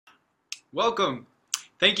Welcome.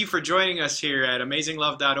 Thank you for joining us here at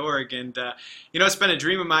AmazingLove.org. And, it's been a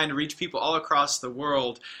dream of mine to reach people all across the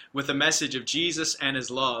world with a message of Jesus and His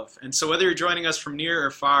love. And so whether you're joining us from near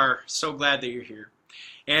or far, so glad that you're here.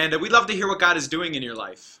 And we'd love to hear what God is doing in your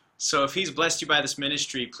life. So if He's blessed you by this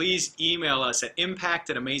ministry, please email us at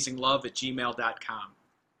impact@amazinglove@gmail.com.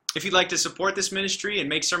 If you'd like to support this ministry and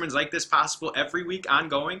make sermons like this possible every week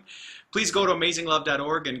ongoing, please go to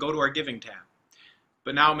AmazingLove.org and go to our giving tab.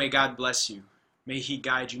 But now may God bless you. May He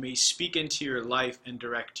guide you. May He speak into your life and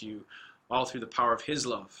direct you, all through the power of His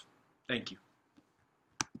love. Thank you.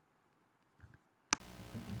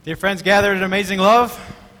 Dear friends gathered at Amazing Love,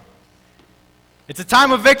 it's a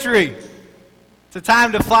time of victory. It's a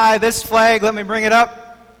time to fly this flag. Let me bring it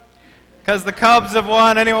up. Because the Cubs have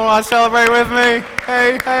won. Anyone want to celebrate with me?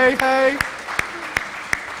 Hey, hey, hey.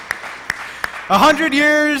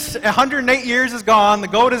 108 years is gone. The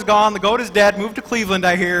GOAT is gone. The GOAT is dead. Moved to Cleveland,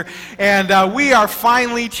 I hear. And we are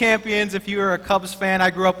finally champions. If you are a Cubs fan,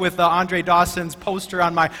 I grew up with Andre Dawson's poster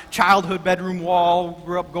on my childhood bedroom wall.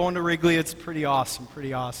 Grew up going to Wrigley. It's pretty awesome,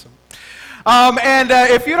 pretty awesome.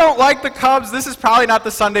 If you don't like the Cubs, this is probably not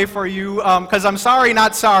the Sunday for you, because I'm sorry,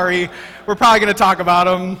 not sorry. We're probably going to talk about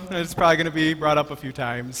them. It's probably going to be brought up a few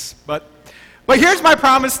times. But here's my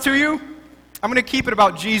promise to you. I'm going to keep it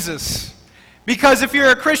about Jesus. Because if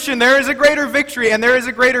you're a Christian, there is a greater victory and there is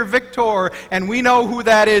a greater victor, and we know who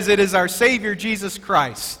that is. It is our Savior, Jesus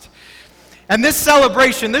Christ. And this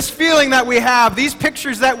celebration, this feeling that we have, these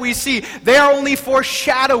pictures that we see, they are only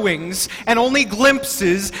foreshadowings and only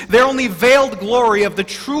glimpses. They're only veiled glory of the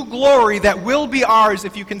true glory that will be ours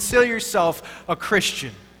if you consider yourself a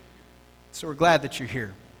Christian. So we're glad that you're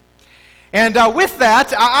here. And with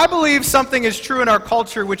that, I believe something is true in our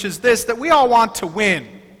culture, which is this, that we all want to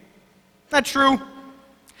win. Isn't that true?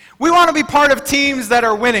 We want to be part of teams that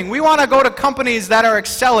are winning. We want to go to companies that are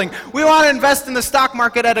excelling. We want to invest in the stock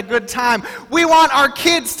market at a good time. We want our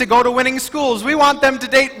kids to go to winning schools. We want them to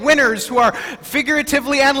date winners who are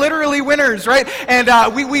figuratively and literally winners, right? And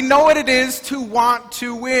we know what it is to want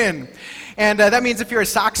to win. And that means if you're a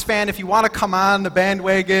Sox fan, if you want to come on the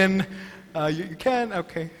bandwagon, you can.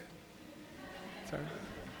 Okay. Sorry.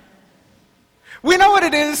 We know what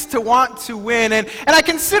it is to want to win, and I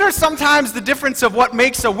consider sometimes the difference of what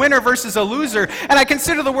makes a winner versus a loser, and I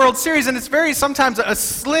consider the World Series, and it's very sometimes a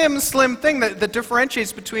slim thing that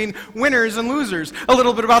differentiates between winners and losers. A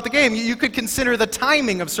little bit about the game. You could consider the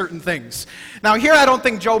timing of certain things. Now here I don't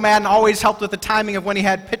think Joe Madden always helped with the timing of when he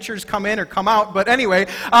had pitchers come in or come out, but anyway,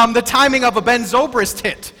 the timing of a Ben Zobrist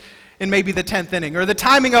hit in maybe the 10th inning, or the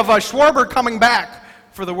timing of Schwarber coming back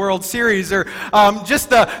for the World Series, or just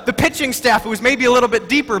the pitching staff. It was maybe a little bit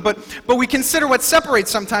deeper, but we consider what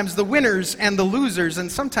separates sometimes the winners and the losers,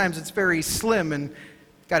 and sometimes it's very slim, and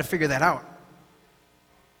you've got to figure that out.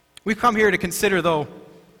 We've come here to consider, though,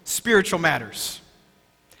 spiritual matters.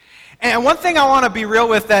 And one thing I want to be real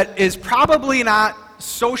with that is probably not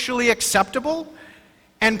socially acceptable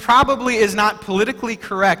and probably is not politically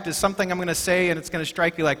correct is something I'm going to say, and it's going to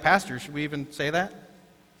strike you like, Pastor, should we even say that?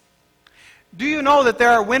 Do you know that there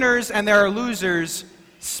are winners and there are losers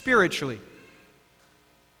spiritually?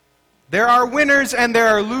 There are winners and there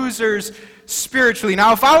are losers spiritually.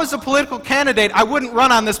 Now, if I was a political candidate, I wouldn't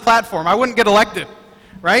run on this platform. I wouldn't get elected,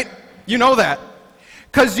 right? You know that.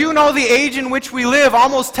 Because you know the age in which we live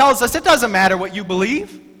almost tells us it doesn't matter what you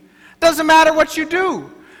believe. It doesn't matter what you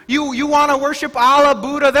do. You want to worship Allah,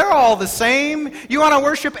 Buddha, they're all the same. You want to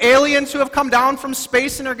worship aliens who have come down from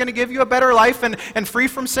space and are going to give you a better life and free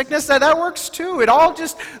from sickness, that works too. It all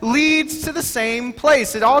just leads to the same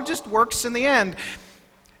place. It all just works in the end.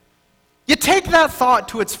 You take that thought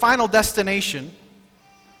to its final destination.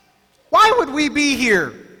 Why would we be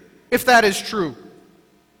here if that is true?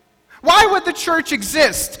 Why would the church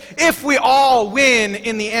exist if we all win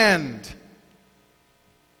in the end?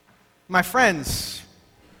 My friends,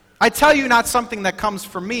 I tell you not something that comes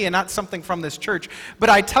from me and not something from this church,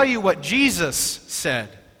 but I tell you what Jesus said.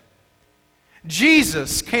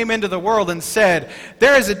 Jesus came into the world and said,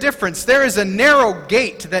 there is a difference. There is a narrow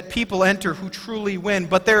gate that people enter who truly win,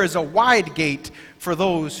 but there is a wide gate for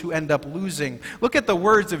those who end up losing. Look at the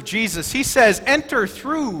words of Jesus. He says, enter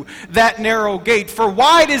through that narrow gate, for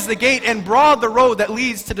wide is the gate and broad the road that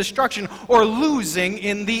leads to destruction or losing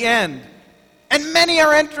in the end. And many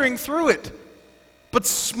are entering through it. But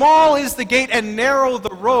small is the gate and narrow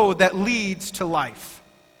the road that leads to life.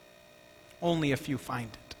 Only a few find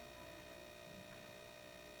it.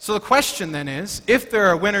 So the question then is, if there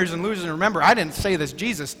are winners and losers, and remember, I didn't say this,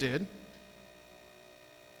 Jesus did.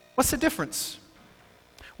 What's the difference?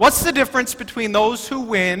 What's the difference between those who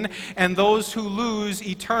win and those who lose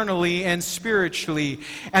eternally and spiritually?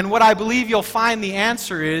 And what I believe you'll find the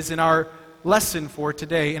answer is in our lesson for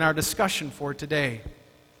today, in our discussion for today.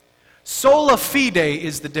 Sola Fide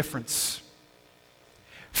is the difference.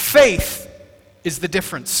 Faith is the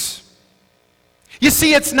difference. You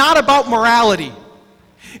see, it's not about morality.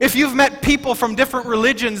 If you've met people from different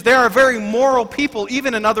religions, there are very moral people,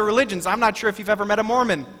 even in other religions. I'm not sure if you've ever met a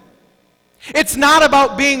Mormon. It's not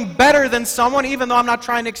about being better than someone, even though I'm not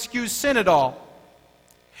trying to excuse sin at all.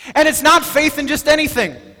 And it's not faith in just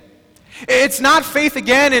anything. It's not faith,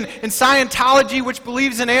 again, in Scientology, which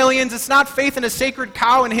believes in aliens. It's not faith in a sacred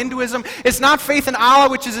cow in Hinduism. It's not faith in Allah,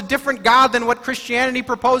 which is a different God than what Christianity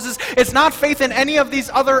proposes. It's not faith in any of these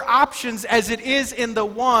other options as it is in the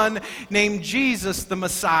one named Jesus, the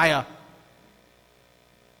Messiah.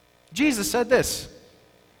 Jesus said this.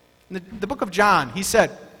 In the book of John, he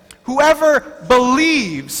said, "Whoever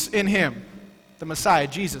believes in him," the Messiah,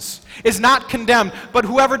 Jesus, "is not condemned, but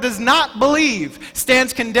whoever does not believe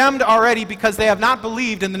stands condemned already because they have not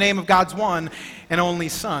believed in the name of God's one and only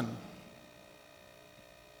Son."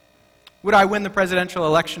 Would I win the presidential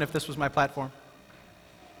election if this was my platform?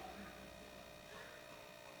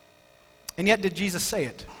 And yet, did Jesus say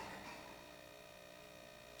it?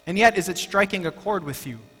 And yet, is it striking a chord with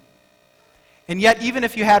you? And yet, even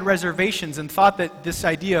if you had reservations and thought that this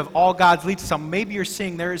idea of all gods lead to something, maybe you're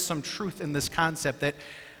seeing there is some truth in this concept that,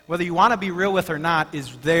 whether you want to be real with or not,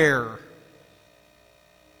 is there.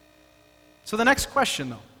 So the next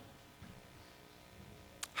question, though.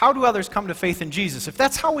 How do others come to faith in Jesus? If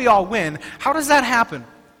that's how we all win, how does that happen?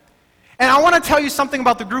 And I want to tell you something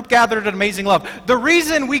about the group gathered at Amazing Love. The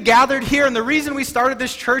reason we gathered here and the reason we started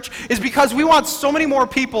this church is because we want so many more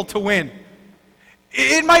people to win.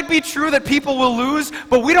 It might be true that people will lose,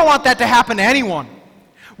 but we don't want that to happen to anyone.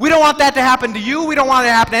 We don't want that to happen to you. We don't want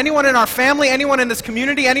it to happen to anyone in our family, anyone in this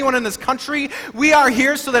community, anyone in this country. We are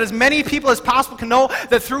here so that as many people as possible can know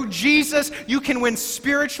that through Jesus you can win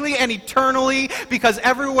spiritually and eternally, because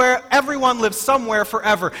everyone lives somewhere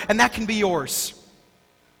forever, and that can be yours.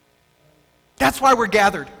 That's why we're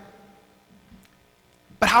gathered.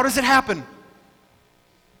 But how does it happen?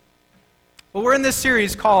 Well, we're in this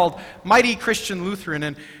series called Mighty Christian Lutheran,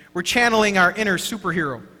 and we're channeling our inner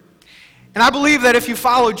superhero. And I believe that if you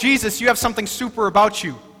follow Jesus, you have something super about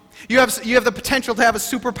you. You have the potential to have a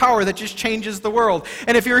superpower that just changes the world.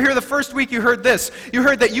 And if you were here the first week, you heard this. You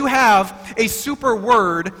heard that you have a super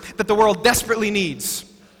word that the world desperately needs.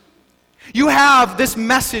 You have this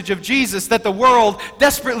message of Jesus that the world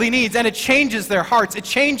desperately needs, and it changes their hearts. It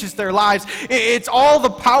changes their lives. It's all the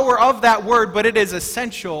power of that word, but it is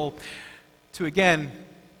essential to, again,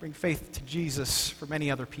 bring faith to Jesus for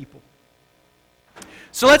many other people.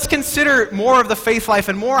 So let's consider more of the faith life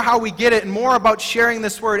and more how we get it and more about sharing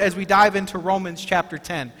this word as we dive into Romans chapter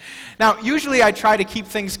 10. Now, usually I try to keep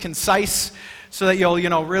things concise so that you'll,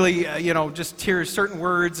 really, just hear certain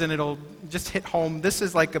words and it'll just hit home. This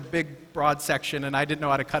is like a big, broad section, and I didn't know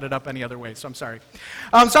how to cut it up any other way, so I'm sorry.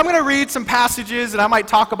 So I'm going to read some passages, and I might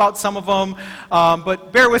talk about some of them,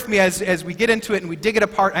 but bear with me as we get into it and we dig it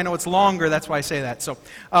apart. I know it's longer, that's why I say that. So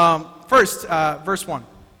first, verse 1.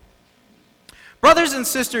 "Brothers and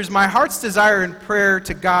sisters, my heart's desire and prayer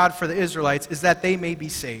to God for the Israelites is that they may be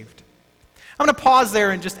saved." I'm going to pause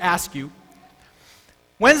there and just ask you,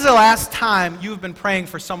 when's the last time you've been praying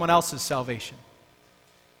for someone else's salvation?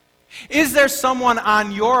 Is there someone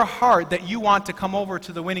on your heart that you want to come over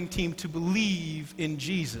to the winning team to believe in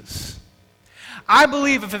Jesus? I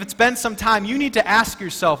believe if it's been some time, you need to ask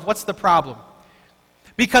yourself, what's the problem?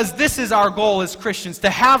 Because this is our goal as Christians, to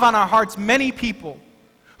have on our hearts many people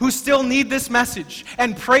who still need this message,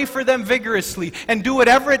 and pray for them vigorously, and do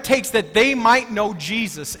whatever it takes that they might know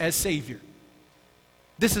Jesus as Savior.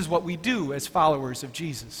 This is what we do as followers of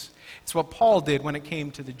Jesus. It's what Paul did when it came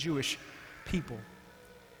to the Jewish people.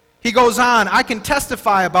 He goes on, "I can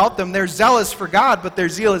testify about them. They're zealous for God, but their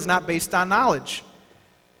zeal is not based on knowledge."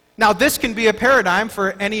 Now, this can be a paradigm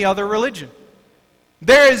for any other religion.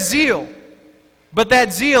 There is zeal, but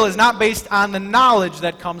that zeal is not based on the knowledge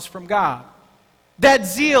that comes from God. That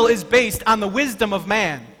zeal is based on the wisdom of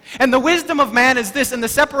man. And the wisdom of man is this, and the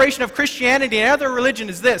separation of Christianity and other religion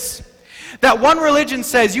is this, that one religion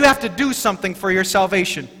says you have to do something for your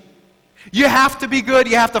salvation. You have to be good,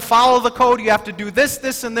 you have to follow the code, you have to do this,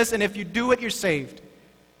 this, and this, and if you do it, you're saved.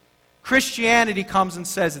 Christianity comes and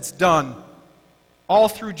says it's done. All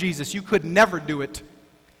through Jesus. You could never do it.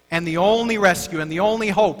 And the only rescue and the only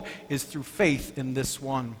hope is through faith in this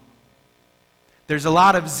one. There's a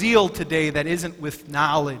lot of zeal today that isn't with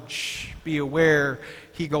knowledge. Be aware,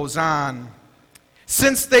 he goes on.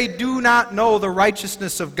 since they do not know the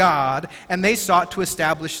righteousness of God, and they sought to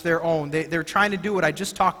establish their own. They're trying to do what I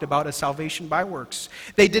just talked about, a salvation by works.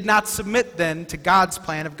 They did not submit then to God's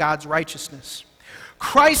plan of God's righteousness.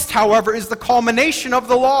 Christ, however, is the culmination of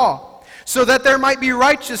the law, so that there might be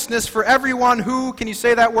righteousness for everyone who, can you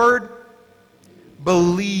say that word?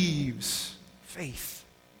 Believes. Faith.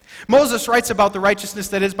 Moses writes about the righteousness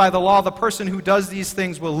that is by the law. The person who does these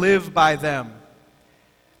things will live by them.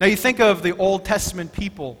 Now you think of the Old Testament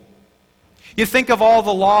people. You think of all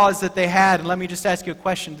the laws that they had, and let me just ask you a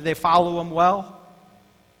question. Did they follow them well?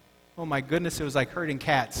 Oh my goodness, it was like herding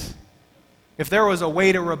cats. If there was a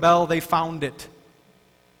way to rebel, they found it.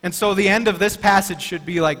 And so the end of this passage should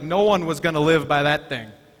be like no one was going to live by that thing,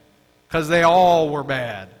 because they all were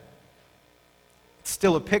bad. It's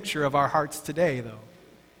still a picture of our hearts today, though.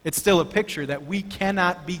 It's still a picture that we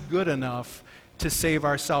cannot be good enough to save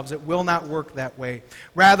ourselves. It will not work that way.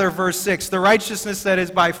 Rather, verse 6, the righteousness that is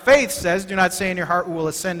by faith says, do not say in your heart who will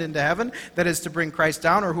ascend into heaven, that is to bring Christ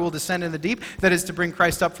down, or who will descend in the deep, that is to bring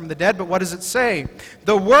Christ up from the dead. But what does it say?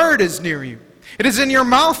 The word is near you. It is in your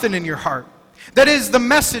mouth and in your heart. That is the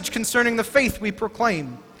message concerning the faith we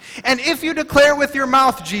proclaim. And if you declare with your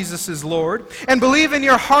mouth Jesus is Lord, and believe in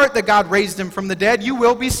your heart that God raised him from the dead, you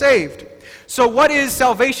will be saved. So what is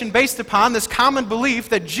salvation based upon? This common belief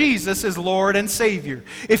that Jesus is Lord and Savior.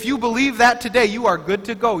 If you believe that today, you are good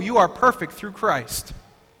to go. You are perfect through Christ.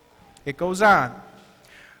 It goes on.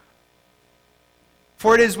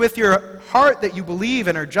 For it is with your heart that you believe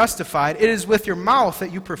and are justified. It is with your mouth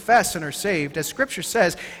that you profess and are saved. As Scripture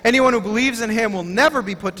says, anyone who believes in him will never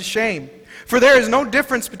be put to shame. For there is no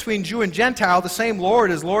difference between Jew and Gentile. The same Lord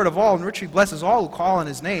is Lord of all, and richly blesses all who call on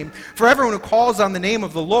his name. For everyone who calls on the name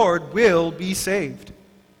of the Lord will be saved.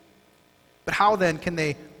 But how then can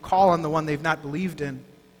they call on the one they've not believed in?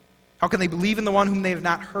 How can they believe in the one whom they have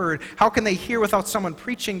not heard? How can they hear without someone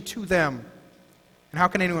preaching to them? And how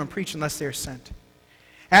can anyone preach unless they are sent?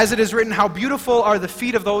 As it is written, how beautiful are the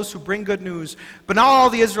feet of those who bring good news. But not all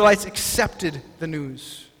the Israelites accepted the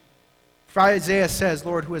news. For Isaiah says,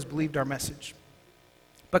 Lord, who has believed our message?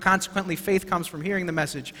 But consequently, faith comes from hearing the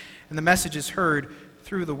message, and the message is heard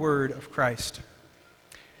through the word of Christ.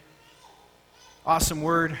 Awesome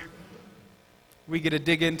word. We get to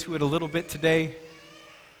dig into it a little bit today.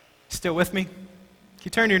 Still with me? Can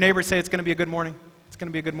you turn to your neighbor and say, it's going to be a good morning? It's going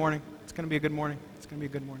to be a good morning. It's going to be a good morning. It's going to be a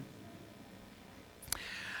good morning.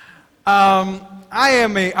 I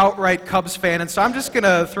am an outright Cubs fan, and so I'm just going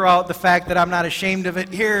to throw out the fact that I'm not ashamed of it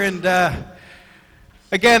here. And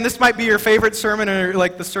again, this might be your favorite sermon, or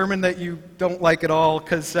like the sermon that you don't like at all,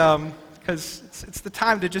 because it's the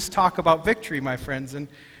time to just talk about victory, my friends. And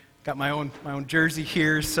got my own jersey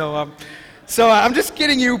here, so I'm just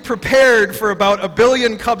getting you prepared for about 1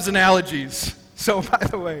 billion Cubs analogies. So, by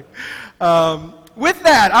the way, with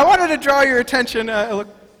that, I wanted to draw your attention.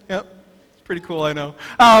 Pretty cool, I know.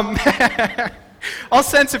 I'll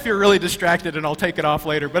sense if you're really distracted, and I'll take it off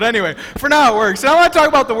later. But anyway, for now it works. And I want to talk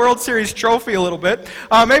about the World Series trophy a little bit.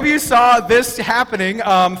 Maybe you saw this happening.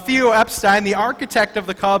 Theo Epstein, the architect of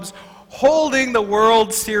the Cubs, holding the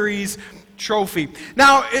World Series trophy.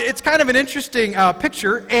 Now, it's kind of an interesting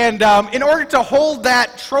picture. And in order to hold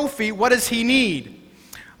that trophy, what does he need?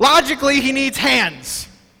 Logically, he needs hands.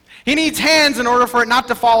 He needs hands in order for it not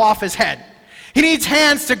to fall off his head. He needs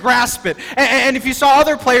hands to grasp it. And if you saw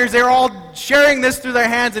other players, they were all sharing this through their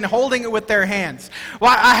hands and holding it with their hands.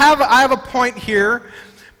 Well, I have a point here.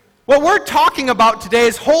 What we're talking about today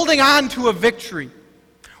is holding on to a victory.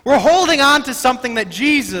 We're holding on to something that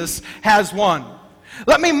Jesus has won.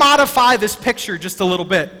 Let me modify this picture just a little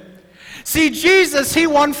bit. See, Jesus, he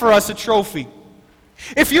won for us a trophy.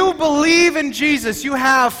 If you believe in Jesus, you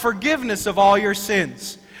have forgiveness of all your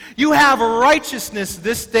sins. You have righteousness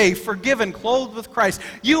this day, forgiven, clothed with Christ.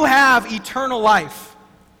 You have eternal life.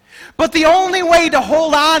 But the only way to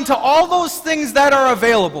hold on to all those things that are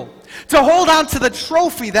available, to hold on to the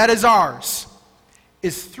trophy that is ours,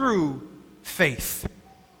 is through faith.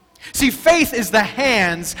 See, faith is the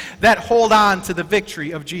hands that hold on to the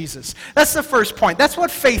victory of Jesus. That's the first point. That's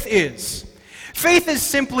what faith is. Faith is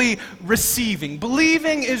simply receiving.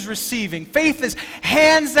 Believing is receiving. Faith is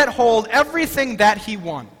hands that hold everything that he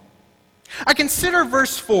won. I consider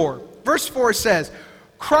verse 4. Verse 4 says,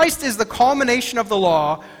 Christ is the culmination of the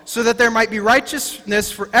law, so that there might be righteousness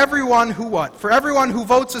for everyone who what? For everyone who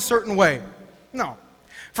votes a certain way. No.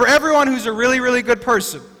 For everyone who's a really, really good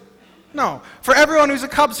person. No. For everyone who's a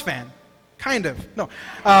Cubs fan. Kind of. No.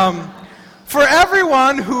 For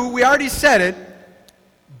everyone who, we already said it,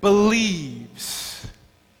 believes.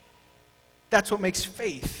 That's what makes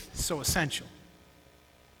faith so essential.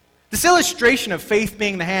 This illustration of faith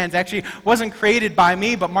being the hands actually wasn't created by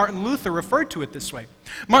me, but Martin Luther referred to it this way.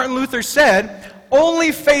 Martin Luther said,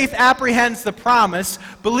 "Only faith apprehends the promise,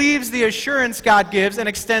 believes the assurance God gives, and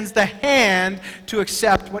extends the hand to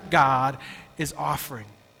accept what God is offering."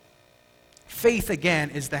 Faith, again,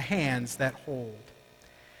 is the hands that hold.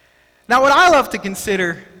 Now, what I love to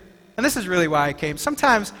consider, and this is really why I came,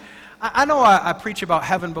 sometimes, I know I preach about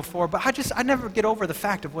heaven before, but I never get over the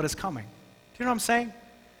fact of what is coming. Do you know what I'm saying?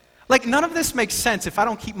 Like, none of this makes sense if I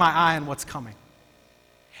don't keep my eye on what's coming.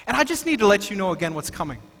 And I just need to let you know again what's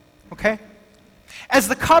coming, okay? As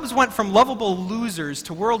the Cubs went from lovable losers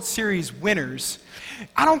to World Series winners,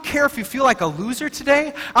 I don't care if you feel like a loser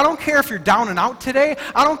today. I don't care if you're down and out today.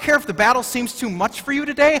 I don't care if the battle seems too much for you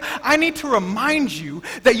today. I need to remind you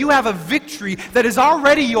that you have a victory that is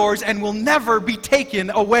already yours and will never be taken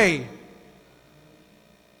away.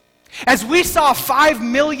 As we saw 5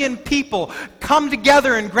 million people come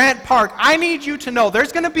together in Grant Park, I need you to know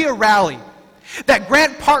there's going to be a rally that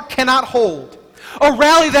Grant Park cannot hold. A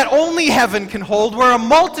rally that only heaven can hold, where a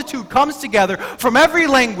multitude comes together from every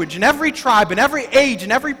language and every tribe and every age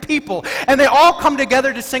and every people, and they all come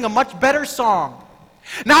together to sing a much better song.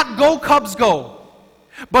 Not "Go Cubs Go,"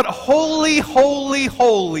 but "Holy, Holy,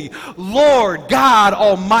 Holy, Lord God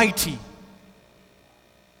Almighty."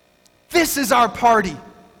 This is our party.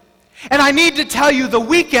 And I need to tell you, the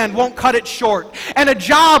weekend won't cut it short. And a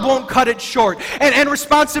job won't cut it short. And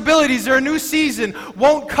responsibilities or a new season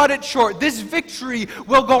won't cut it short. This victory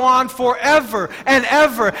will go on forever and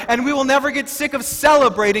ever. And we will never get sick of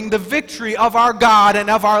celebrating the victory of our God and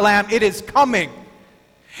of our Lamb. It is coming.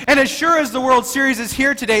 And as sure as the World Series is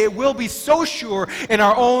here today, it will be so sure in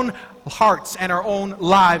our own hearts and our own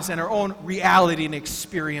lives and our own reality and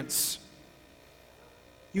experience.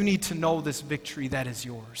 You need to know this victory that is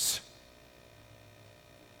yours.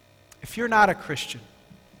 If you're not a Christian,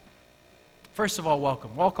 first of all,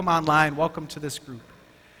 welcome. Welcome online. Welcome to this group.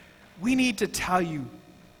 We need to tell you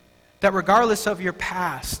that regardless of your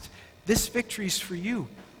past, this victory is for you.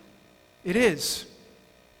 It is.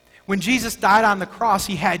 When Jesus died on the cross,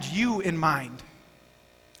 he had you in mind.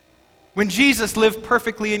 When Jesus lived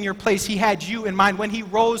perfectly in your place, he had you in mind. When he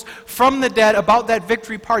rose from the dead, about that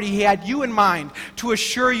victory party, he had you in mind to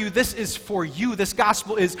assure you this is for you. This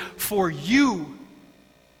gospel is for you.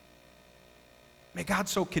 May God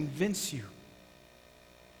so convince you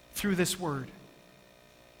through this word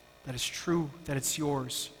that it's true, that it's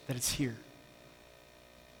yours, that it's here.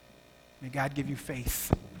 May God give you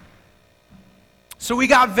faith. So we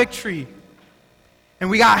got victory. And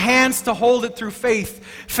we got hands to hold it through faith.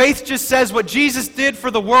 Faith just says what Jesus did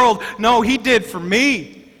for the world. No, he did for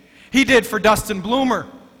me. He did for Dustin Bloomer.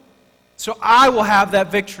 So I will have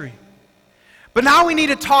that victory. But now we need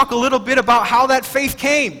to talk a little bit about how that faith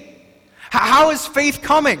came. How is faith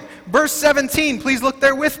coming? Verse 17, please look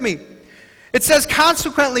there with me. It says,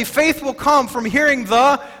 consequently, faith will come from hearing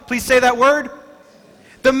please say that word,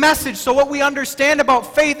 the message. So what we understand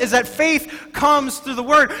about faith is that faith comes through the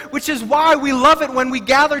word, which is why we love it when we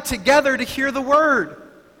gather together to hear the word.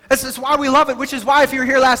 This is why we love it, which is why if you were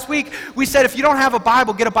here last week, we said if you don't have a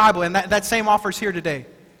Bible, get a Bible, and that same offer is here today.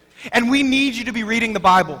 And we need you to be reading the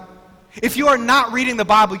Bible. If you are not reading the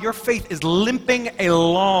Bible, your faith is limping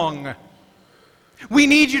along. We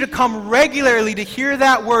need you to come regularly to hear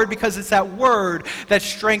that word because it's that word that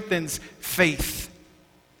strengthens faith.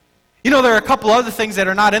 You know, there are a couple other things that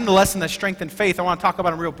are not in the lesson that strengthen faith. I want to talk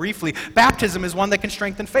about them real briefly. Baptism is one that can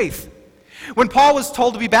strengthen faith. When Paul was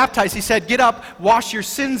told to be baptized, he said, "Get up, wash your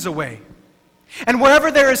sins away." And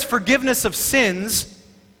wherever there is forgiveness of sins,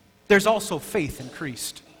 there's also faith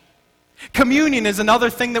increased. Communion is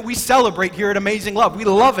another thing that we celebrate here at Amazing Love. We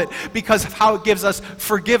love it because of how it gives us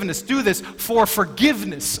forgiveness. Do this for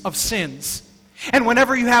forgiveness of sins. And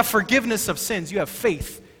whenever you have forgiveness of sins, you have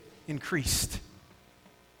faith increased.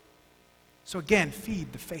 So again,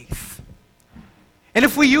 feed the faith. And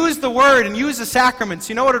if we use the word and use the sacraments,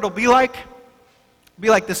 you know what it'll be like? It'll be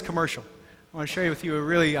like this commercial. I want to share with you a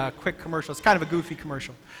really quick commercial. It's kind of a goofy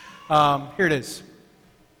commercial. Here it is.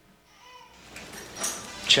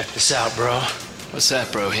 Check this out, bro. What's that,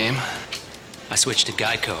 Brohim? I switched to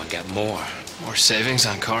Geico and got more. More savings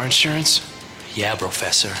on car insurance? Yeah,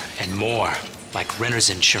 Professor, and more. Like renter's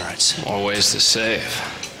insurance. More ways to save.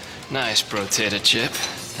 Nice, Bro-Tata Chip.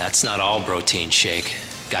 That's not all protein shake.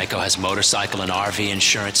 Geico has motorcycle and RV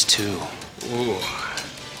insurance, too. Ooh,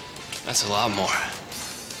 that's a lot more.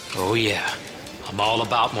 Oh, yeah. I'm all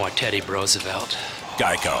about more Teddy Roosevelt.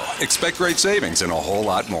 Geico. Expect great savings and a whole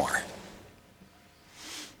lot more.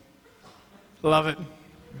 Love it.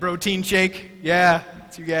 Protein shake. Yeah,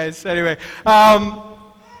 it's you guys. Anyway,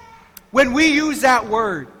 when we use that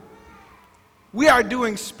word, We are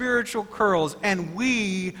doing spiritual curls, and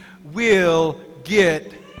we will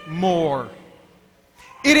get more.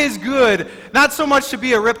 It is good, not so much to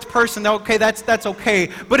be a ripped person, okay, that's okay,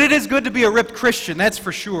 but it is good to be a ripped Christian, that's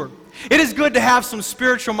for sure. It is good to have some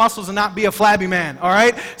spiritual muscles and not be a flabby man, all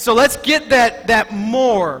right? So let's get that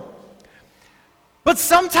more. But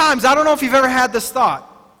sometimes, I don't know if you've ever had this thought.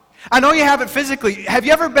 I know you have it physically. Have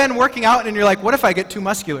you ever been working out and you're like, what if I get too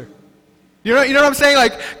muscular? You know what I'm saying?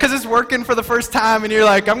 Like, because it's working for the first time and you're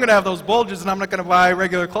like, I'm going to have those bulges and I'm not going to buy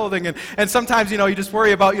regular clothing. And sometimes, you just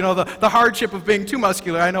worry about, the hardship of being too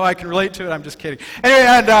muscular. I know I can relate to it. I'm just kidding. Anyway,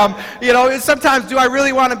 and, sometimes, do I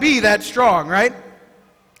really want to be that strong, right?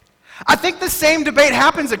 I think the same debate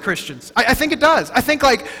happens at Christians. I think it does. I think,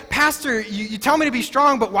 like, Pastor, you tell me to be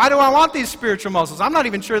strong, but why do I want these spiritual muscles? I'm not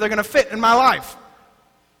even sure they're going to fit in my life.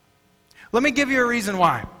 Let me give you a reason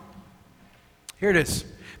why. Here it is.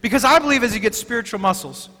 Because I believe as you get spiritual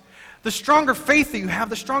muscles, the stronger faith that you have,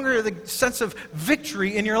 the stronger the sense of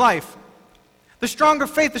victory in your life. The stronger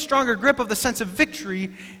faith, the stronger grip of the sense of victory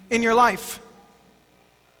in your life.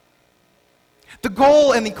 The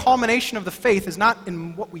goal and the culmination of the faith is not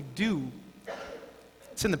in what we do.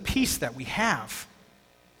 It's in the peace that we have.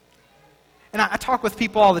 And I talk with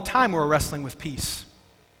people all the time who are wrestling with peace.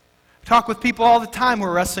 I talk with people all the time who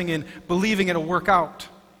are wrestling in believing it'll work out.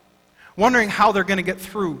 Wondering how they're going to get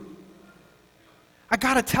through. I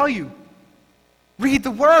got to tell you, read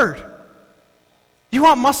the Word. You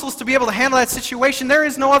want muscles to be able to handle that situation? There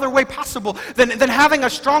is no other way possible than having a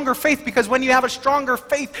stronger faith, because when you have a stronger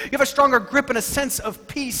faith, you have a stronger grip and a sense of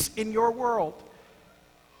peace in your world.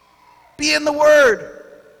 Be in the Word.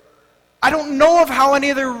 I don't know of how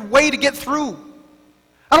any other way to get through.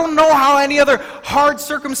 I don't know how any other hard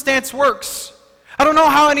circumstance works. I don't know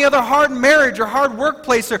how any other hard marriage or hard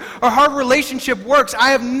workplace or hard relationship works.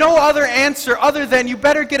 I have no other answer other than you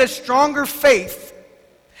better get a stronger faith,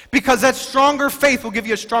 because that stronger faith will give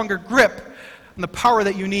you a stronger grip on the power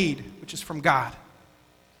that you need, which is from God.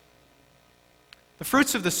 The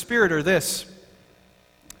fruits of the Spirit are this: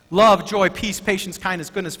 love, joy, peace, patience, kindness,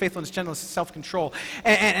 goodness, faithfulness, gentleness, self-control.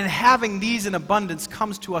 And having these in abundance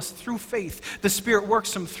comes to us through faith. The Spirit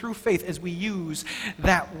works them through faith as we use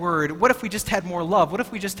that word. What if we just had more love? What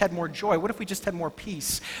if we just had more joy? What if we just had more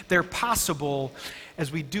peace? They're possible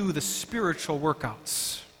as we do the spiritual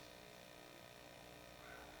workouts.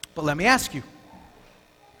 But let me ask you,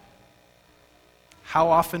 how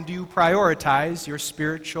often do you prioritize your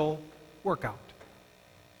spiritual workout?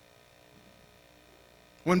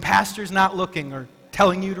 When pastor's not looking or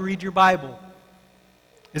telling you to read your Bible?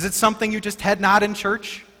 Is it something you just head nod in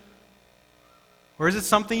church? Or is it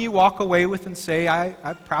something you walk away with and say, I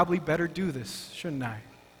probably better do this, shouldn't I?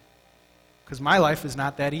 Because my life is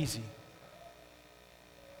not that easy.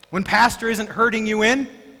 When pastor isn't herding you in,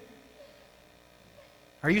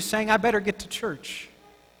 are you saying, I better get to church?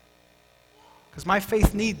 Because my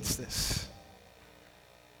faith needs this.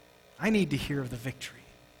 I need to hear of the victory,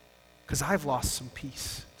 because I've lost some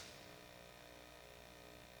peace.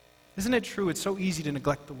 Isn't it true? It's so easy to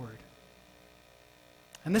neglect the Word.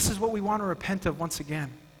 And this is what we want to repent of once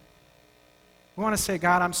again. We want to say,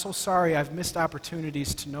 God, I'm so sorry I've missed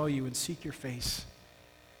opportunities to know you and seek your face.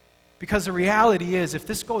 Because the reality is, if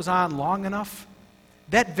this goes on long enough,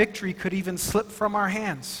 that victory could even slip from our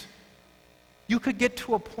hands. You could get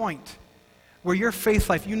to a point where your faith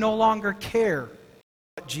life, you no longer care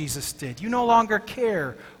what Jesus did. You no longer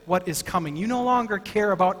care what is coming. You no longer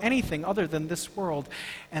care about anything other than this world,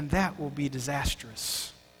 and that will be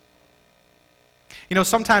disastrous.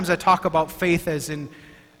 Sometimes I talk about faith as in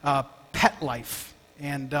pet life.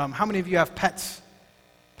 And how many of you have pets?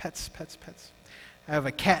 Pets. I have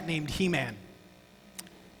a cat named He-Man.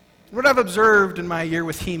 What I've observed in my year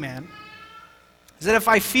with He-Man is that if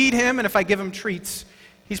I feed him and if I give him treats,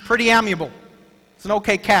 he's pretty amiable. He's an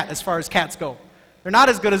okay cat as far as cats go. They're not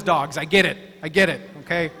as good as dogs. I get it,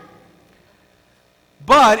 okay?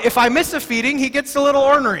 But if I miss a feeding, he gets a little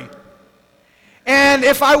ornery. And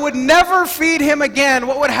if I would never feed him again,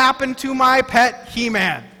 what would happen to my pet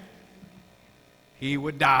He-Man? He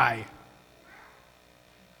would die.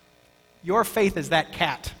 Your faith is that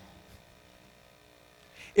cat.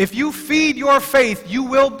 If you feed your faith, you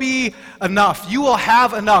will be enough. You will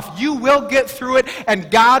have enough. You will get through it, and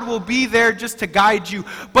God will be there just to guide you.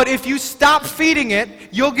 But if you stop feeding it,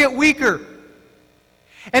 you'll get weaker.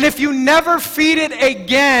 And if you never feed it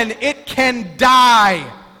again, it can die.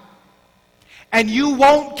 And you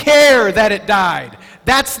won't care that it died.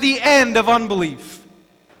 That's the end of unbelief.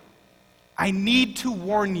 I need to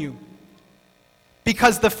warn you,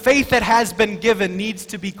 because the faith that has been given needs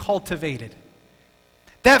to be cultivated.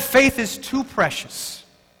 That faith is too precious.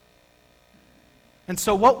 And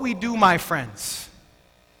so what we do, my friends,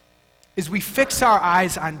 is we fix our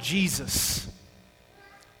eyes on Jesus.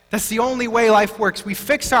 That's the only way life works. We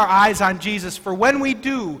fix our eyes on Jesus. For when we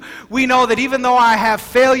do, we know that even though I have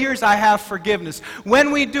failures, I have forgiveness.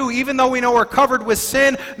 When we do, even though we know we're covered with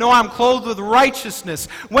sin, no, I'm clothed with righteousness.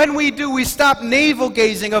 When we do, we stop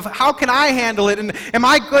navel-gazing of how can I handle it, and am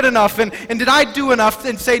I good enough, and did I do enough,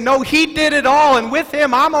 and say, no, he did it all, and with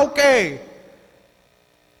him, I'm okay.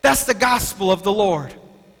 That's the gospel of the Lord.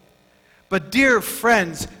 But dear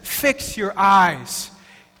friends, fix your eyes.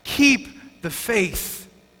 Keep the faith.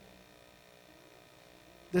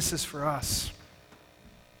 This is for us.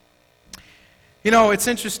 You know, it's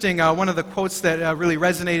interesting. One of the quotes that really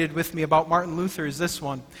resonated with me about Martin Luther is this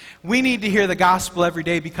one. We need to hear the gospel every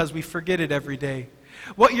day because we forget it every day.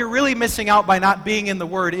 What you're really missing out by not being in the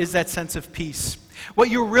Word is that sense of peace. What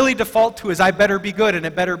you really default to is, I better be good and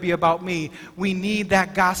it better be about me. We need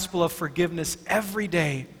that gospel of forgiveness every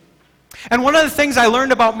day. And one of the things I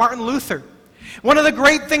learned about Martin Luther, one of the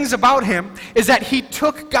great things about him is that he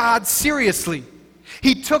took God seriously.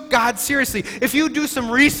 He took God seriously. If you do some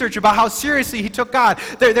research about how seriously he took God,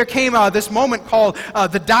 there came this moment called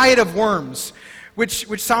the diet of worms, which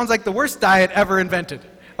sounds like the worst diet ever invented.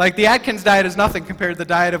 Like the Atkins diet is nothing compared to the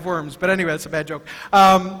diet of worms. But anyway, that's a bad joke.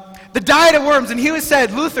 The diet of worms, and he was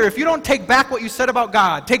said, Luther, if you don't take back what you said about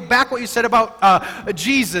God, take back what you said about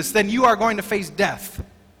Jesus, then you are going to face death.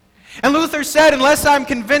 And Luther said, unless I'm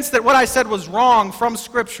convinced that what I said was wrong from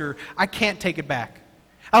Scripture, I can't take it back.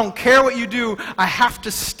 I don't care what you do, I have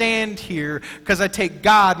to stand here because I take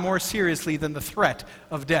God more seriously than the threat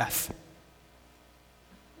of death.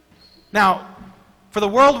 Now, for the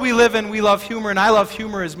world we live in, we love humor, and I love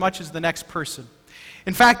humor as much as the next person.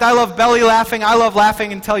 In fact, I love belly laughing. I love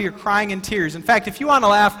laughing until you're crying in tears. In fact, if you want to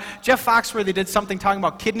laugh, Jeff Foxworthy did something talking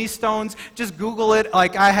about kidney stones. Just Google it.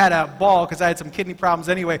 Like, I had a ball because I had some kidney problems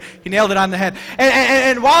anyway. He nailed it on the head.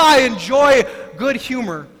 And while I enjoy good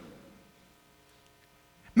humor,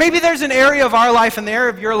 maybe there's an area of our life and the area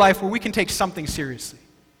of your life where we can take something seriously.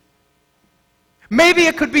 Maybe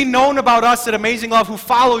it could be known about us at Amazing Love who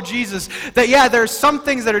follow Jesus that, yeah, there are some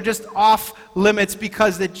things that are just off limits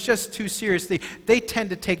because it's just too serious. They tend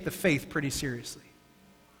to take the faith pretty seriously.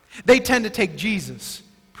 They tend to take Jesus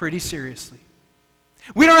pretty seriously.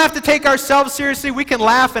 We don't have to take ourselves seriously. We can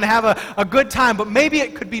laugh and have a good time, but maybe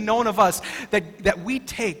it could be known of us that we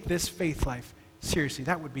take this faith life seriously.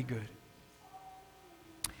 That would be good.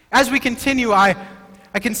 As we continue, I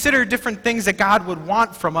consider different things that God would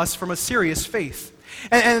want from us from a serious faith,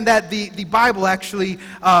 and that the Bible actually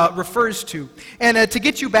refers to. And to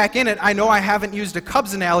get you back in it, I know I haven't used a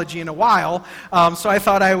Cubs analogy in a while, so I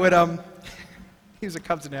thought I would use a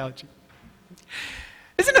Cubs analogy.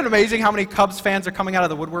 Isn't it amazing how many Cubs fans are coming out of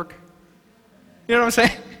the woodwork? You know what I'm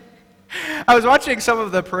saying? I was watching some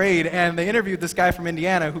of the parade, and they interviewed this guy from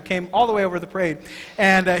Indiana who came all the way over the parade.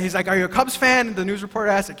 And he's like, are you a Cubs fan? And the news reporter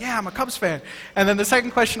asked, like, yeah, I'm a Cubs fan. And then the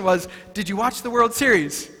second question was, did you watch the World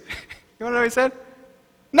Series? You want to know what he said?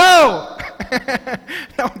 No!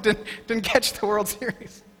 No, didn't catch the World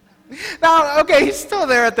Series. Now, okay, he's still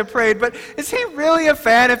there at the parade, but is he really a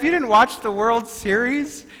fan if you didn't watch the World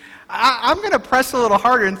Series? I'm going to press a little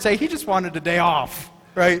harder and say he just wanted a day off.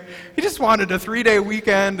 Right? He just wanted a 3-day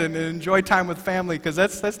weekend and enjoy time with family because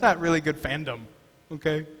that's not really good fandom,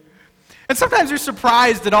 okay? And sometimes you're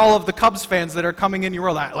surprised at all of the Cubs fans that are coming in your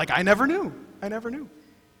world. I never knew.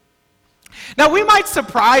 Now, we might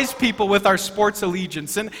surprise people with our sports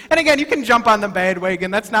allegiance. And again, you can jump on the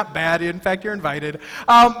bandwagon. That's not bad. In fact, you're invited.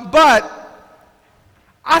 But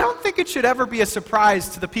I don't think it should ever be a surprise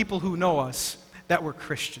to the people who know us that we're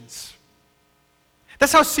Christians.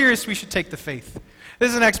 That's how serious we should take the faith. This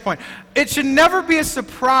is the next point. It should never be a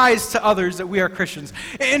surprise to others that we are Christians.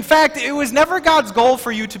 In fact, it was never God's goal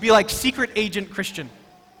for you to be like secret agent Christian.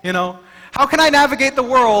 You know? How can I navigate the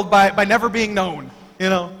world by never being known? You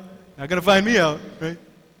know? Not going to find me out, right?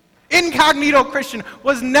 Incognito Christian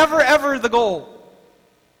was never ever the goal.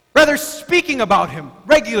 Rather, speaking about him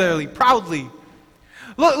regularly, proudly.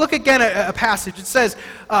 Look again at a passage. It says,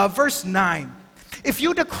 verse 9, if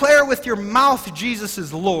you declare with your mouth Jesus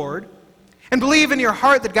is Lord, and believe in your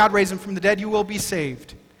heart that God raised him from the dead, you will be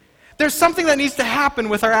saved. There's something that needs to happen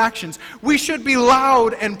with our actions. We should be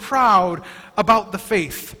loud and proud about the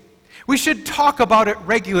faith. We should talk about it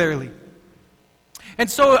regularly.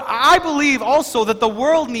 And so I believe also that the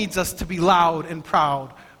world needs us to be loud and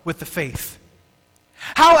proud with the faith.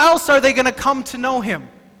 How else are they going to come to know him?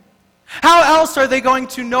 How else are they going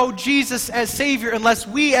to know Jesus as Savior unless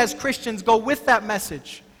we as Christians go with that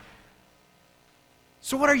message?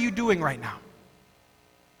 So what are you doing right now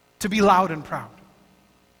to be loud and proud?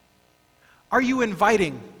 Are you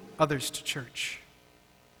inviting others to church?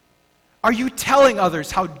 Are you telling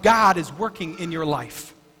others how God is working in your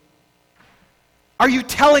life? Are you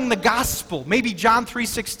telling the gospel, maybe John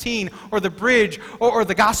 3:16 or the bridge or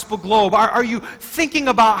the gospel globe? Are you thinking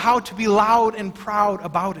about how to be loud and proud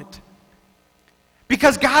about it?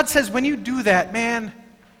 Because God says when you do that, man,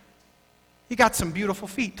 you got some beautiful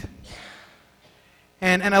feet.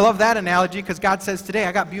 And I love that analogy because God says today,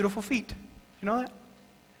 I got beautiful feet. You know that?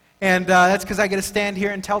 And that's because I get to stand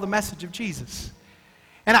here and tell the message of Jesus.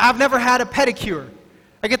 And I've never had a pedicure.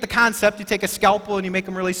 I get the concept. You take a scalpel and you make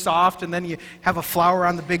them really soft, and then you have a flower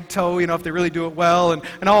on the big toe, if they really do it well,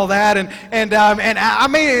 and all that. And I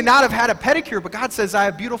may not have had a pedicure, but God says I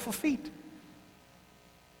have beautiful feet.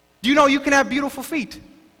 Do you know you can have beautiful feet?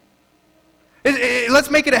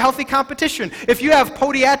 Let's make it a healthy competition. If you have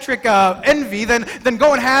podiatric envy, then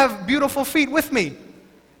go and have beautiful feet with me.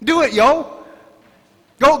 Do it, yo.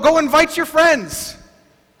 Go invite your friends.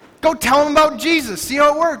 Go tell them about Jesus. See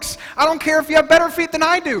how it works. I don't care if you have better feet than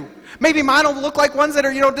I do. Maybe mine will look like ones that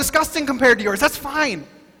are, disgusting compared to yours. That's fine.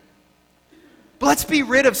 But let's be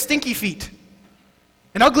rid of stinky feet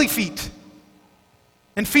and ugly feet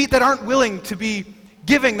and feet that aren't willing to be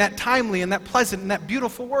giving that timely and that pleasant and that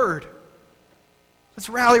beautiful word. Let's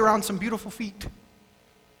rally around some beautiful feet.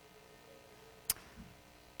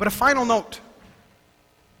 But a final note.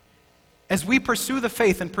 As we pursue the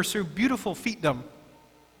faith and pursue beautiful feetdom,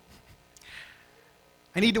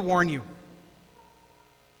 I need to warn you.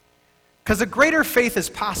 Because a greater faith is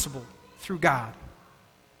possible through God.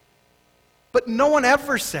 But no one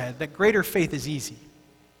ever said that greater faith is easy.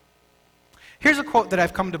 Here's a quote that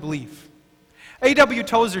I've come to believe. A.W.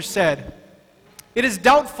 Tozer said, "It is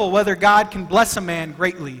doubtful whether God can bless a man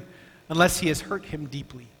greatly unless he has hurt him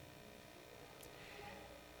deeply."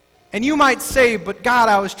 And you might say, "But God,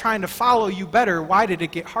 I was trying to follow you better. Why did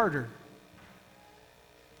it get harder?"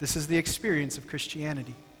 This is the experience of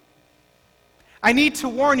Christianity. I need to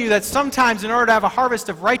warn you that sometimes in order to have a harvest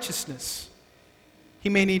of righteousness, He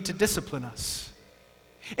may need to discipline us.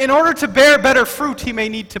 In order to bear better fruit, He may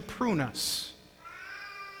need to prune us.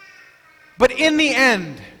 But in the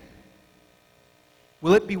end,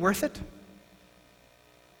 will it be worth it?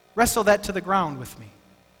 Wrestle that to the ground with me.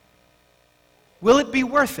 Will it be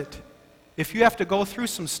worth it if you have to go through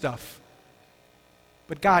some stuff,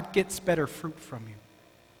 but God gets better fruit from you?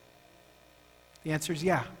 The answer is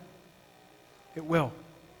yeah. It will.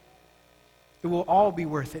 It will all be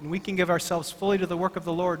worth it, and we can give ourselves fully to the work of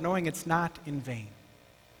the Lord, knowing it's not in vain.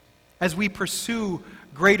 As we pursue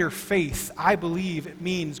greater faith, I believe it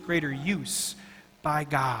means greater use by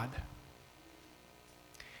God.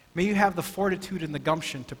 May you have the fortitude and the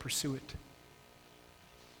gumption to pursue it.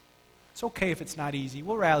 It's okay if it's not easy.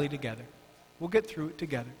 We'll rally together. We'll get through it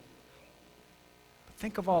together. But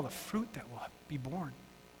think of all the fruit that will be born.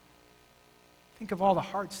 Think of all the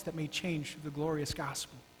hearts that may change through the glorious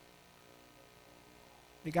gospel.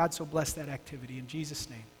 May God so bless that activity. In Jesus'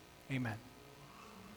 name, amen.